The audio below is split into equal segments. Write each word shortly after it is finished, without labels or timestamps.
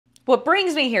what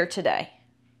brings me here today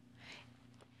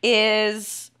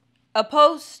is a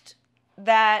post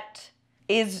that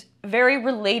is very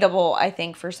relatable, I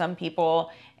think, for some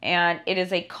people. And it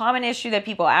is a common issue that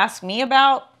people ask me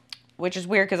about, which is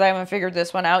weird because I haven't figured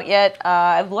this one out yet.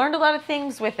 I've learned a lot of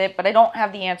things with it, but I don't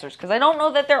have the answers because I don't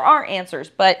know that there are answers.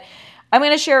 But I'm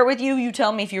going to share it with you. You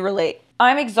tell me if you relate.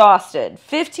 I'm exhausted.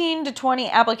 15 to 20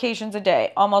 applications a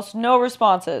day. Almost no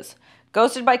responses.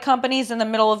 Ghosted by companies in the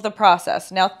middle of the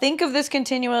process. Now think of this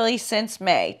continually since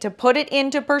May. To put it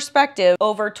into perspective,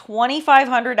 over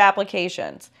 2,500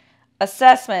 applications,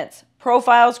 assessments,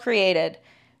 profiles created,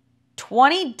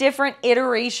 20 different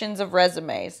iterations of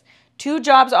resumes, 2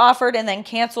 jobs offered and then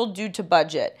canceled due to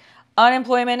budget.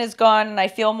 Unemployment is gone and I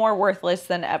feel more worthless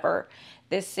than ever.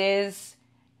 This is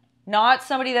not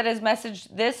somebody that has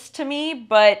messaged this to me,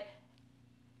 but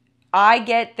I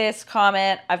get this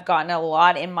comment. I've gotten a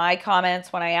lot in my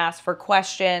comments when I ask for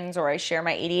questions or I share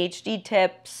my ADHD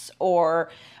tips or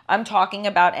I'm talking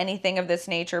about anything of this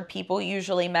nature. People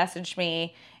usually message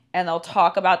me and they'll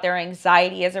talk about their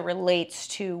anxiety as it relates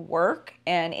to work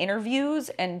and interviews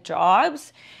and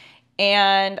jobs.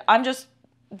 And I'm just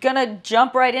gonna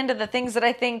jump right into the things that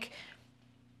I think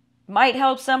might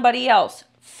help somebody else.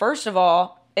 First of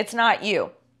all, it's not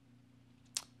you.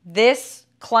 This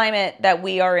climate that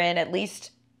we are in, at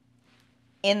least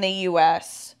in the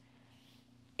US,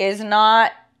 is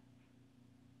not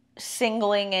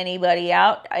singling anybody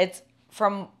out. It's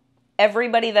from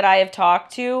everybody that I have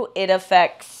talked to, it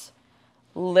affects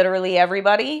literally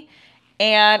everybody.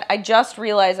 And I just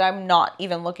realized I'm not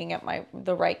even looking at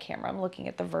the right camera. I'm looking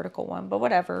at the vertical one, but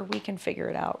whatever, we can figure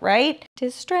it out, right?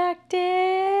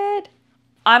 Distracted.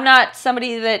 I'm not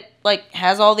somebody that like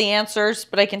has all the answers,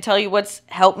 but I can tell you what's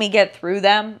helped me get through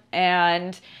them.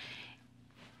 And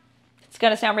it's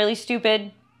going to sound really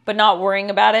stupid, but not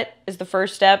worrying about it is the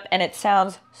first step. And it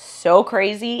sounds so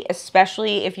crazy,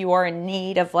 especially if you are in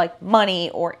need of like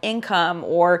money or income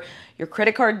or your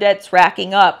credit card debt's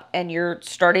racking up and you're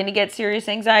starting to get serious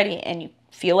anxiety and you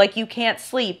feel like you can't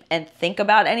sleep and think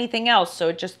about anything else. So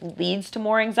it just leads to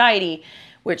more anxiety,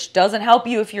 which doesn't help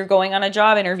you if you're going on a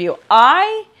job interview.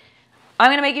 I'm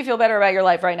going to make you feel better about your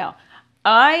life right now.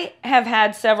 I have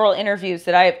had several interviews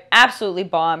that I have absolutely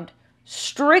bombed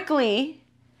strictly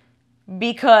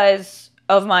because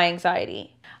of my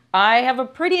anxiety. I have a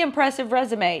pretty impressive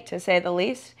resume, to say the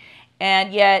least,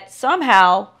 and yet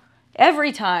somehow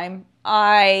every time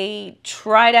I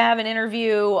try to have an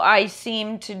interview, I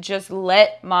seem to just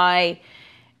let my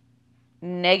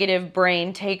negative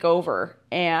brain take over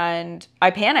and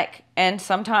I panic. And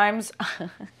sometimes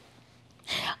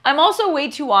I'm also way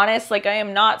too honest. Like I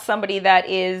am not somebody that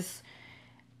is,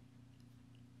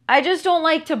 I just don't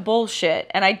like to bullshit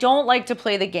and I don't like to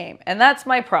play the game. And that's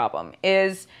my problem,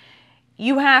 is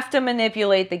you have to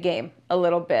manipulate the game a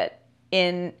little bit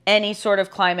in any sort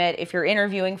of climate. If you're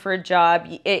interviewing for a job,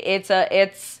 it's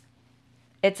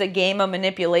a game of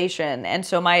manipulation. And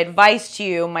so my advice to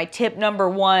you, my tip number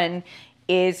 1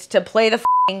 is to play the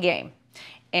f***ing game.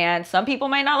 And some people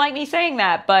might not like me saying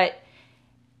that, but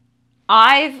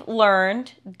I've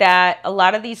learned that a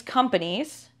lot of these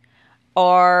companies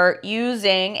are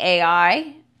using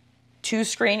AI to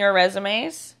screen your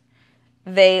resumes.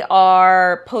 They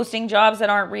are posting jobs that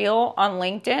aren't real on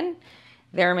LinkedIn.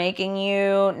 They're making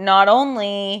you not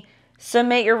only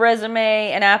submit your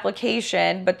resume and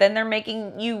application, but then they're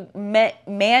making you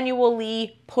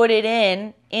manually put it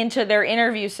into their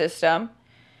interview system.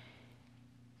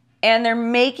 And they're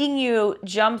making you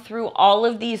jump through all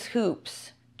of these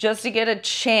hoops just to get a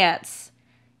chance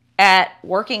at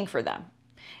working for them.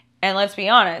 And let's be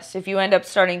honest, if you end up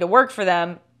starting to work for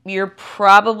them, you're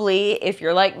probably, if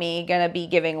you're like me, going to be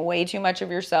giving way too much of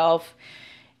yourself.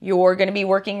 You're going to be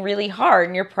working really hard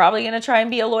and you're probably going to try and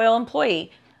be a loyal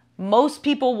employee. Most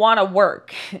people want to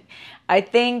work. I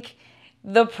think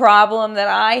the problem that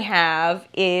I have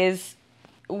is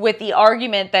with the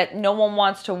argument that no one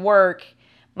wants to work.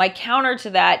 My counter to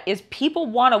that is people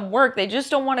want to work. They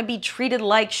just don't want to be treated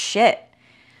like shit.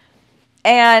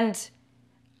 And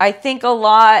I think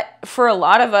for a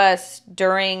lot of us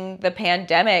during the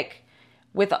pandemic,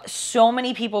 with so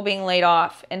many people being laid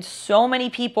off and so many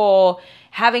people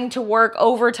having to work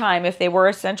overtime if they were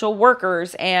essential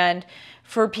workers, and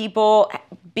for people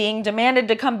being demanded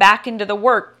to come back into the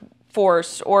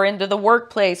workforce or into the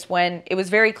workplace when it was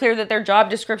very clear that their job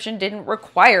description didn't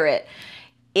require it.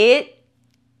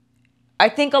 I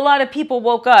think a lot of people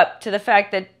woke up to the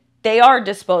fact that they are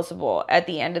disposable at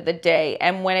the end of the day.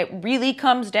 And when it really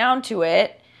comes down to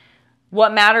it,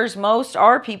 what matters most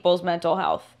are people's mental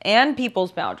health and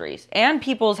people's boundaries and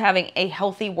people's having a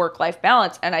healthy work-life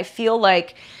balance. And I feel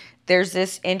like there's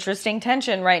this interesting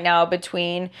tension right now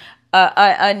between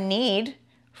a need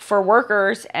for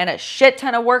workers and a shit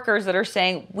ton of workers that are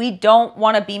saying we don't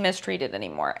want to be mistreated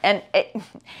anymore. And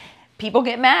people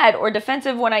get mad or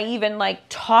defensive when I even like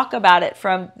talk about it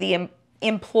from the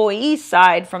employee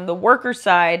side, from the worker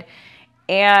side.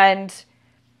 And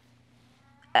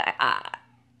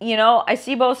I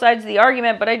see both sides of the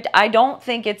argument, but I don't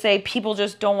think it's people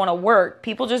just don't want to work.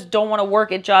 People just don't want to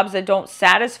work at jobs that don't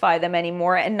satisfy them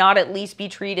anymore and not at least be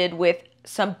treated with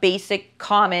some basic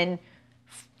common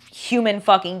human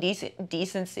fucking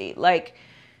decency. Like,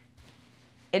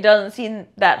 it doesn't seem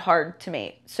that hard to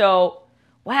me. So,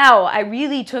 wow, I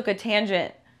really took a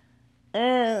tangent.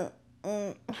 I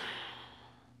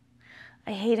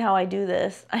hate how I do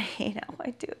this. I hate how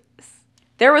I do this.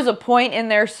 There was a point in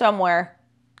there somewhere.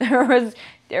 There was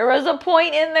a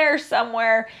point in there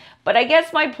somewhere. But I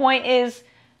guess my point is,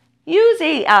 use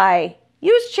AI.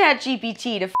 Use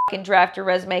ChatGPT to fucking draft your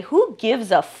resume. Who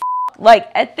gives a fuck? Like,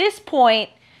 at this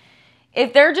point,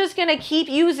 if they're just going to keep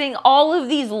using all of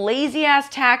these lazy-ass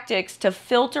tactics to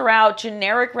filter out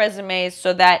generic resumes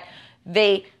so that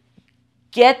they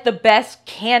get the best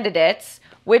candidates,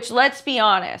 which, let's be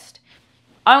honest,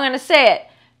 I'm going to say it,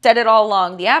 said it all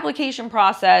along, the application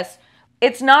process,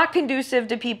 it's not conducive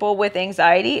to people with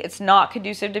anxiety. It's not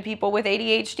conducive to people with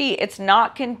ADHD. It's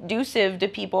not conducive to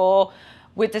people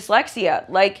with dyslexia.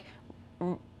 Like,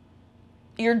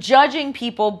 you're judging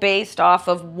people based off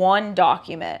of one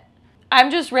document. I'm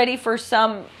just ready for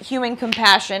some human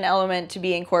compassion element to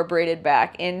be incorporated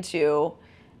back into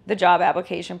the job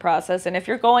application process. And if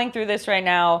you're going through this right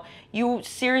now, you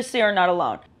seriously are not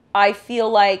alone. I feel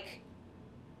like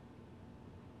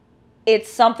it's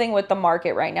something with the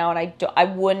market right now, and I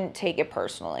wouldn't take it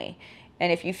personally.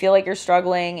 And if you feel like you're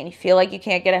struggling and you feel like you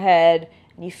can't get ahead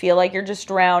and you feel like you're just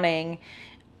drowning,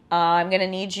 I'm going to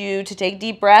need you to take a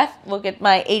deep breath. Look at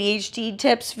my ADHD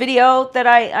tips video that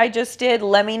I just did.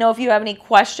 Let me know if you have any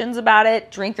questions about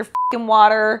it. Drink your fucking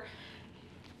water.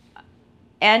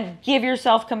 And give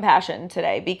yourself compassion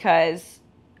today because,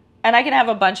 and I can have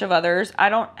a bunch of others.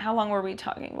 How long were we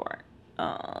talking for?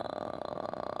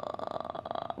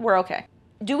 We're okay.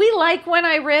 Do we like when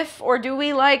I riff or do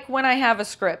we like when I have a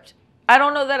script? I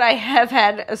don't know that I have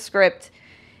had a script.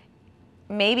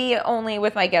 Maybe only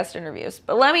with my guest interviews.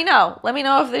 But let me know. Let me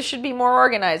know if this should be more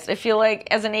organized. I feel like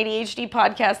as an ADHD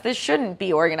podcast, this shouldn't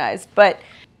be organized. But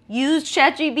use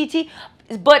ChatGPT.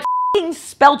 But f***ing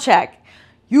spell check.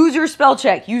 Use your spell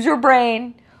check. Use your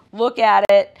brain. Look at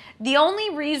it. The only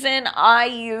reason I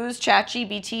use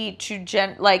ChatGPT to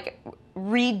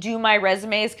redo my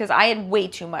resume is because I had way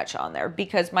too much on there.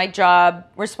 Because my job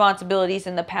responsibilities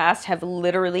in the past have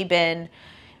literally been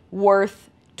worth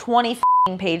 20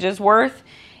 pages worth,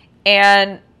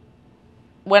 and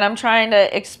when I'm trying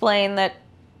to explain that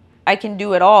I can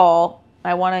do it all,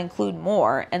 I want to include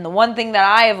more. And the one thing that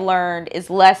I have learned is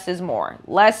less is more.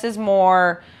 Less is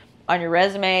more on your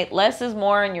resume. Less is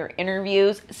more in your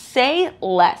interviews. Say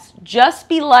less. Just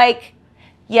be like,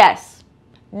 yes,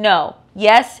 no,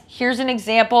 yes, here's an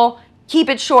example. Keep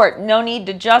it short. No need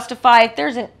to justify. If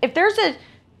there's a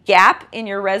gap in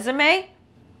your resume,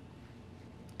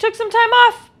 took some time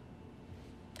off.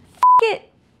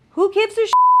 It. Who gives a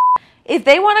shit? If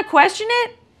they want to question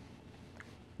it,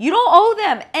 you don't owe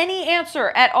them any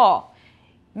answer at all.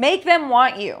 Make them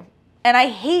want you. And I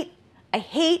hate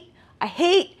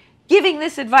giving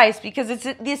this advice because it's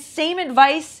this same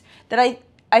advice that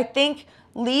I think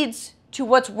leads to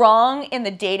what's wrong in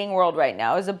the dating world right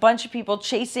now is a bunch of people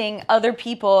chasing other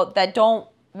people that don't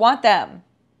want them.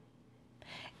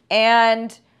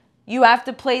 And you have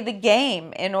to play the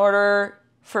game in order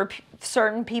for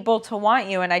certain people to want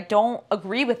you, and I don't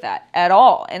agree with that at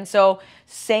all. And so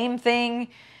same thing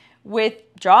with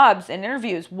jobs and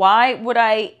interviews. Why would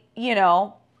I,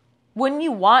 wouldn't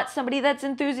you want somebody that's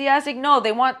enthusiastic? No,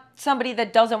 they want somebody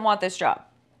that doesn't want this job,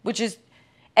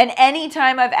 and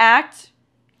anytime I've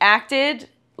acted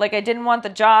like I didn't want the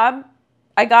job,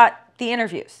 I got the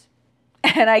interviews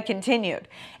and I continued.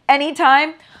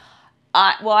 Anytime,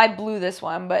 I blew this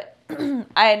one, but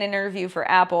I had an interview for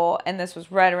Apple, and this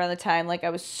was right around the time, I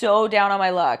was so down on my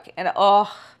luck, and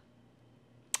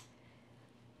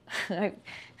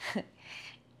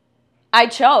I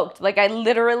choked. I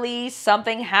literally,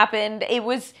 something happened. It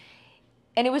was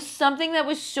something that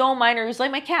was so minor. It was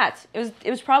like my cat. It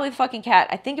was probably the fucking cat.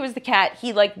 I think it was the cat.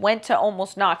 He went to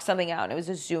almost knock something out, and it was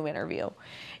a Zoom interview.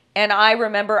 And I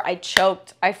remember I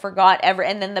choked. I forgot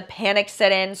and then the panic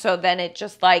set in, so then it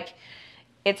just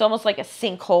it's almost like a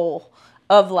sinkhole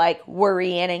of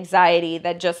worry and anxiety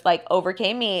that just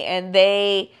overcame me. And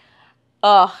they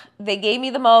gave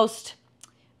me the most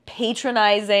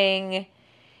patronizing,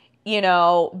 you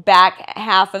know, back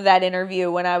half of that interview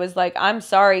when I was like, I'm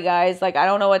sorry, guys. Like, I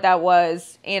don't know what that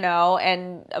was, you know,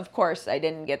 and of course I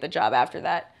didn't get the job after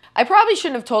that. I probably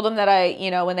shouldn't have told them that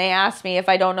you know, when they asked me if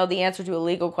I don't know the answer to a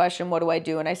legal question, what do I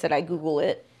do? And I said, I Google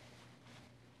it.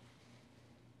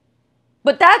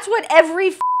 But that's what every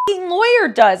f***ing lawyer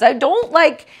does. I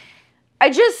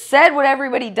just said what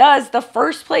everybody does. The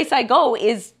first place I go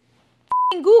is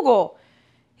f***ing Google.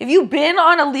 Have you been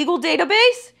on a legal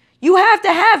database? You have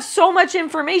to have so much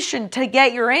information to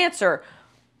get your answer.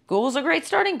 Google's a great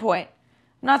starting point.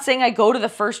 I'm not saying I go to the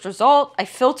first result. I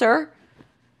filter.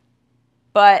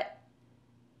 But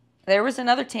there was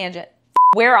another tangent.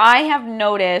 Where I have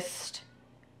noticed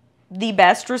the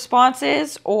best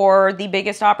responses or the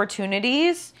biggest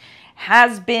opportunities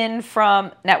has been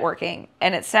from networking.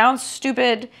 And it sounds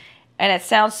stupid, and it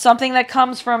sounds something that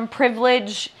comes from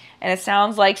privilege, and it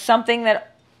sounds like something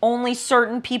that only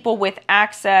certain people with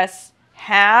access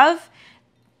have.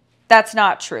 That's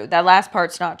not true. That last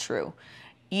part's not true.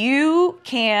 You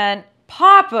can,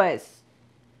 papas,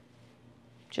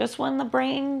 just when the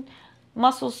brain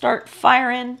muscles start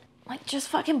firing, like, just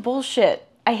fucking bullshit.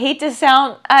 I hate to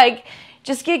sound,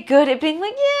 just get good at being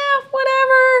like, yeah,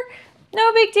 whatever,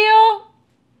 no big deal,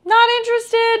 not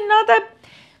interested, not that.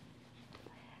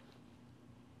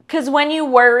 Because when you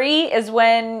worry is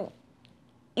when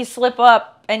you slip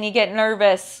up and you get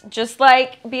nervous. Just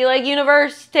like, be like,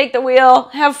 universe, take the wheel,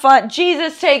 have fun.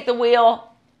 Jesus, take the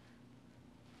wheel.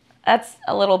 That's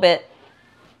a little bit,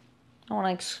 I want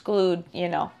to exclude, you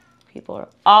know, people are,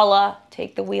 Allah,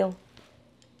 take the wheel.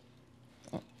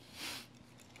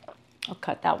 I'll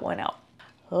cut that one out.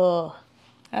 Oh,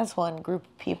 that's one group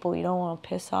of people you don't want to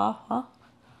piss off, huh?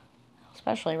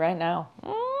 Especially right now.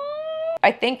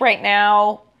 I think right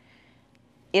now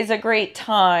is a great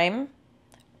time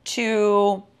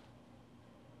to,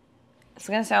 it's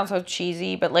going to sound so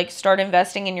cheesy, but like start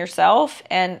investing in yourself.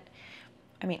 And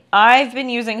I mean, I've been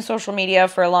using social media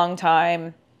for a long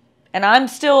time and I'm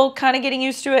still kind of getting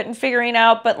used to it and figuring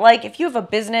out, but like if you have a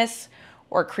business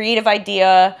or a creative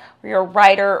idea, or you're a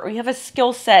writer, or you have a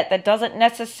skill set that doesn't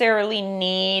necessarily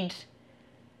need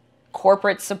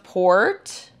corporate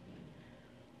support,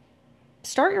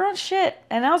 start your own shit.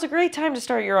 And now's a great time to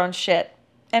start your own shit.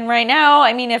 And right now,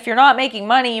 I mean, if you're not making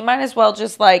money, you might as well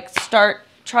just like start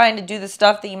trying to do the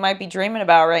stuff that you might be dreaming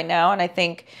about right now. And I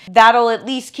think that'll at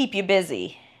least keep you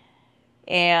busy.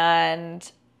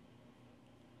 And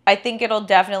I think it'll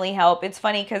definitely help. It's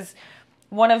funny because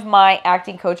one of my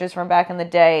acting coaches from back in the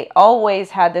day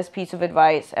always had this piece of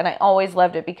advice, and I always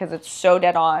loved it because it's so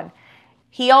dead on.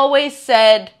 He always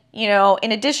said, you know,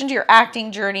 in addition to your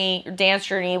acting journey, your dance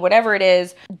journey, whatever it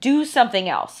is, do something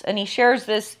else. And he shares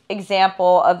this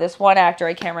example of this one actor,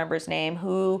 I can't remember his name,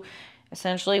 who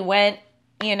essentially went,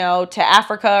 you know, to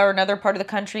Africa or another part of the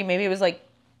country. Maybe it was like,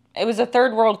 it was a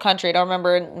third world country, I don't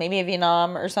remember, maybe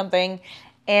Vietnam or something,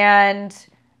 and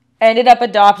ended up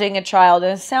adopting a child.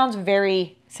 And it sounds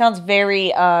very,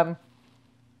 like, I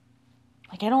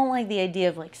don't like the idea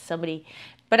of like somebody,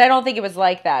 but I don't think it was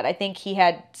like that. I think he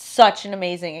had such an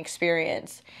amazing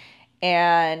experience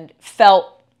and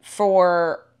felt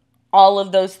for all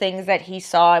of those things that he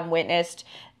saw and witnessed,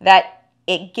 that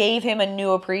it gave him a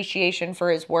new appreciation for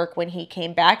his work when he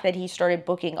came back, that he started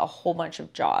booking a whole bunch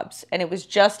of jobs. And it was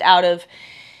just out of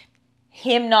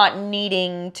him not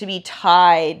needing to be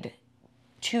tied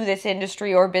to this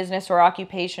industry or business or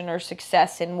occupation or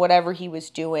success in whatever he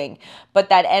was doing. But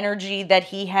that energy that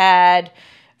he had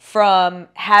from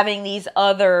having these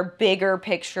other bigger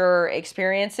picture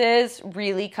experiences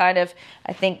really kind of,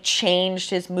 I think,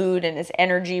 changed his mood and his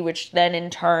energy, which then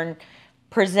in turn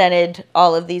presented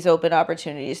all of these open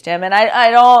opportunities to him. And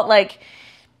I don't like,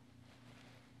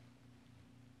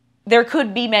 there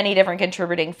could be many different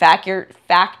contributing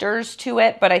factors to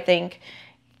it, but I think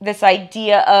this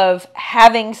idea of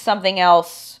having something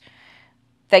else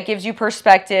that gives you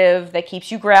perspective, that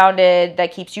keeps you grounded,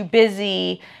 that keeps you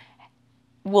busy,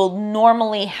 will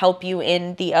normally help you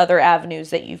in the other avenues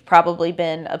that you've probably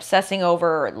been obsessing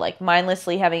over, or like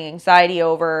mindlessly having anxiety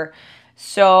over.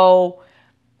 So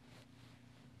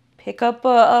pick up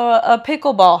a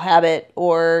pickleball habit,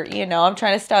 or, you know, I'm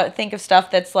trying to think of stuff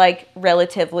that's like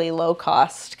relatively low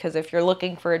cost, because if you're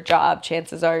looking for a job,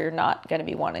 chances are you're not going to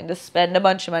be wanting to spend a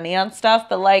bunch of money on stuff.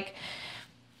 But like,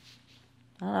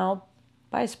 I don't know,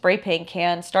 buy a spray paint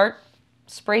can, start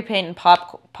spray painting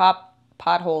pop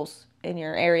potholes in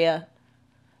your area,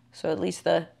 so at least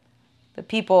the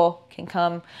people can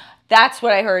come. That's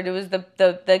what I heard. It was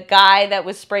the guy that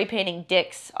was spray painting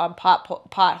dicks on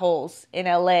potholes in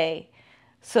LA,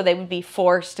 so they would be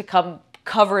forced to come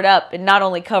cover it up, and not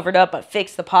only cover it up, but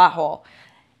fix the pothole.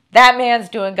 That man's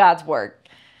doing God's work.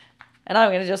 And I'm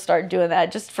going to just start doing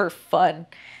that just for fun.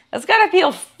 That's got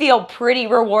to feel pretty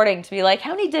rewarding to be like,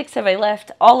 how many dicks have I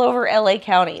left all over LA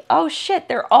County? Oh shit,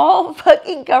 they're all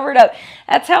fucking covered up.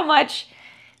 That's how much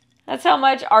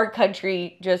our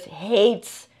country just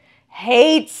hates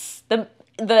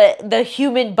the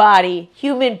human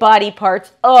body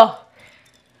parts. Ugh.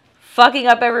 Fucking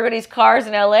up everybody's cars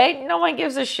in LA, no one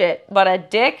gives a shit. But a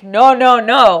dick? No.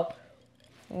 No,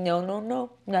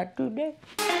 not today.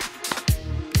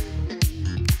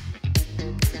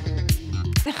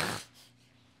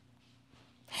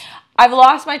 I've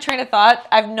lost my train of thought.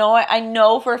 I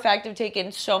know for a fact I've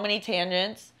taken so many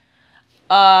tangents.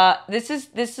 This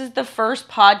is the first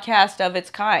podcast of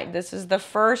its kind. This is the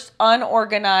first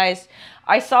unorganized.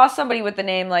 I saw somebody with the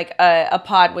name like a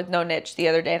pod with no niche the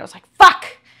other day, and I was like,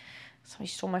 fuck! Somebody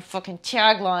stole my fucking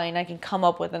tagline. I can come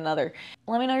up with another.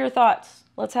 Let me know your thoughts.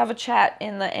 Let's have a chat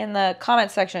in the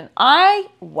comment section.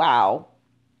 Wow.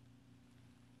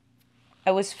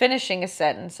 I was finishing a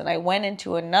sentence and I went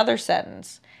into another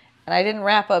sentence and I didn't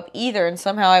wrap up either, and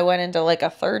somehow I went into like a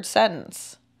third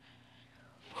sentence.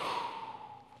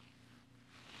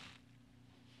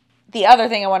 The other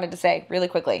thing I wanted to say really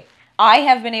quickly. I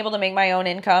have been able to make my own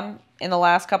income in the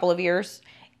last couple of years.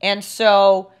 And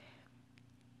so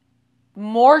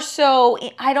more so,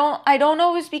 I don't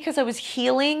know if it's because I was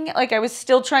healing. Like I was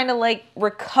still trying to like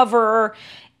recover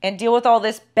and deal with all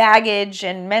this baggage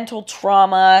and mental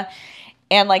trauma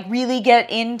and like really get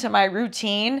into my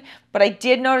routine. But I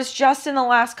did notice just in the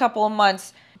last couple of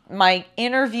months, my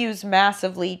interviews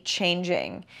massively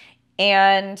changing.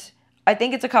 And I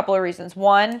think it's a couple of reasons.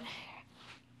 One,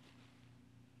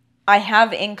 I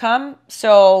have income.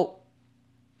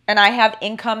 And I have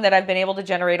income that I've been able to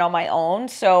generate on my own.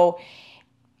 So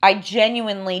I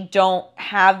genuinely don't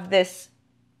have this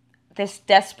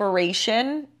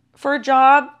desperation for a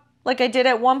job like I did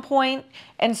at one point.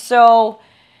 And so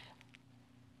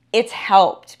it's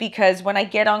helped because when I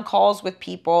get on calls with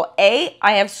people, I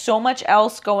have so much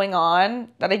else going on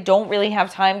that I don't really have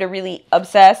time to really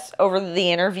obsess over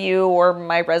the interview or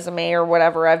my resume or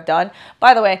whatever I've done.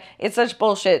 By the way, it's such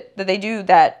bullshit that they do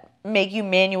that, make you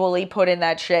manually put in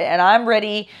that shit. And I'm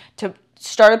ready to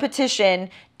start a petition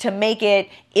to make it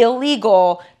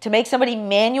illegal to make somebody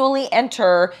manually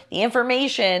enter the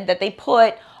information that they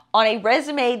put on a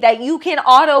resume that you can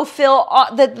autofill,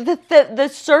 the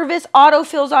service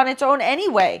autofills on its own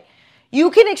anyway. You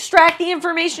can extract the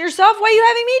information yourself. Why are you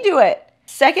having me do it?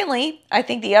 Secondly, I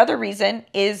think the other reason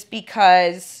is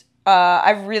because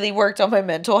I've really worked on my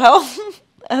mental health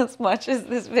as much as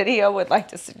this video would like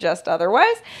to suggest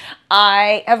otherwise.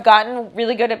 I have gotten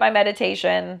really good at my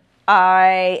meditation.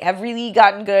 I have really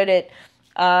gotten good at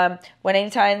when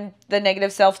anytime the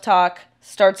negative self-talk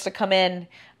starts to come in,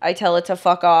 I tell it to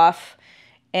fuck off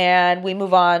and we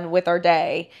move on with our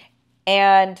day.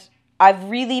 And I've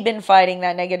really been fighting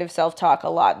that negative self-talk a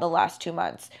lot in the last 2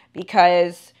 months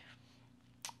because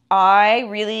I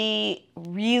really,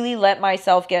 really let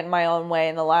myself get in my own way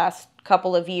in the last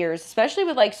couple of years, especially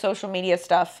with like social media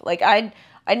stuff. Like I'd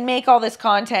make all this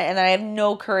content and then I have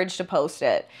no courage to post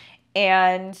it.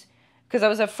 And because I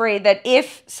was afraid that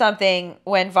if something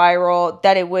went viral,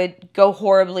 that it would go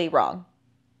horribly wrong,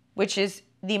 which is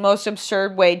the most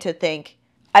absurd way to think.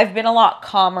 I've been a lot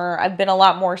calmer. I've been a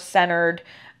lot more centered.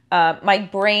 My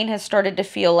brain has started to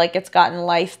feel like it's gotten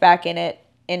life back in it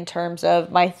in terms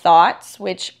of my thoughts,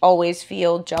 which always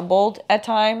feel jumbled at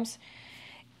times.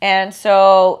 And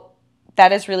so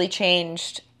that has really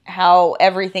changed how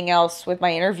everything else with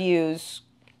my interviews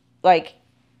like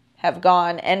have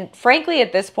gone. And frankly,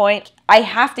 at this point, I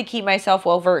have to keep myself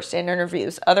well-versed in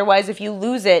interviews. Otherwise, if you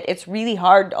lose it, it's really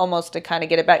hard almost to kind of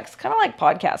get it back. It's kind of like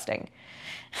podcasting,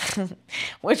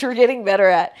 which we're getting better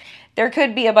at. There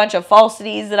could be a bunch of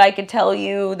falsities that I could tell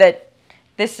you that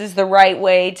this is the right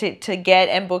way to get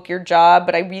and book your job,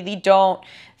 but I really don't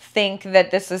think that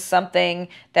this is something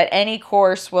that any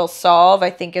course will solve.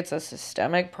 I think it's a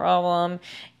systemic problem.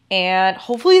 And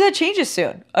hopefully that changes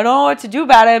soon. I don't know what to do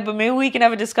about it, but maybe we can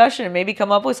have a discussion and maybe come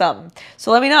up with something.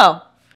 So let me know.